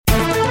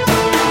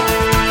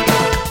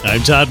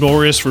I'm Todd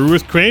Morris for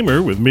Ruth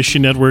Kramer with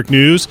Mission Network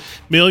News.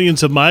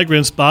 Millions of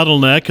migrants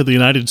bottleneck at the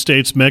United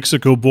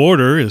States-Mexico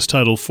border as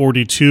Title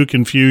 42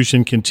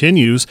 confusion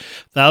continues.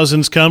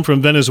 Thousands come from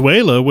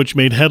Venezuela, which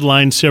made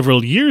headlines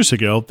several years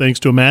ago thanks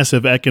to a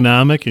massive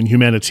economic and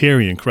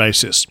humanitarian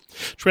crisis.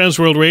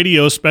 Transworld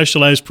Radio's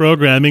specialized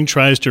programming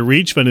tries to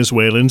reach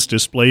Venezuelans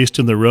displaced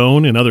in their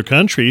own and other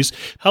countries.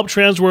 Help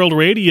Transworld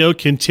Radio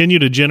continue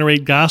to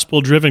generate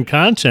gospel-driven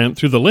content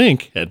through the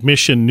link at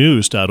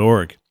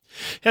missionnews.org.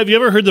 Have you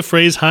ever heard the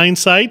phrase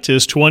hindsight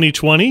is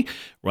 2020?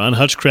 Ron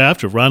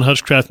Hutchcraft of Ron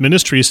Hutchcraft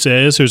Ministries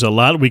says there's a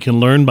lot we can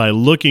learn by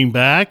looking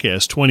back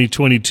as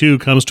 2022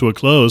 comes to a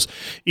close.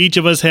 Each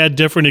of us had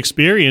different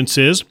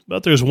experiences,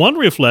 but there's one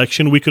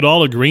reflection we could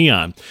all agree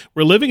on.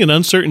 We're living in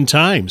uncertain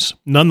times.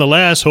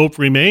 Nonetheless, hope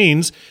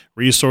remains.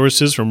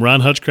 Resources from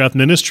Ron Hutchcraft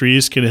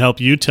Ministries can help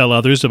you tell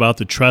others about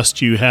the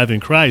trust you have in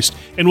Christ,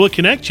 and will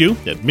connect you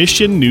at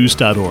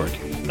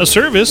missionnews.org, a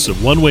service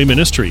of One Way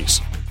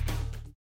Ministries.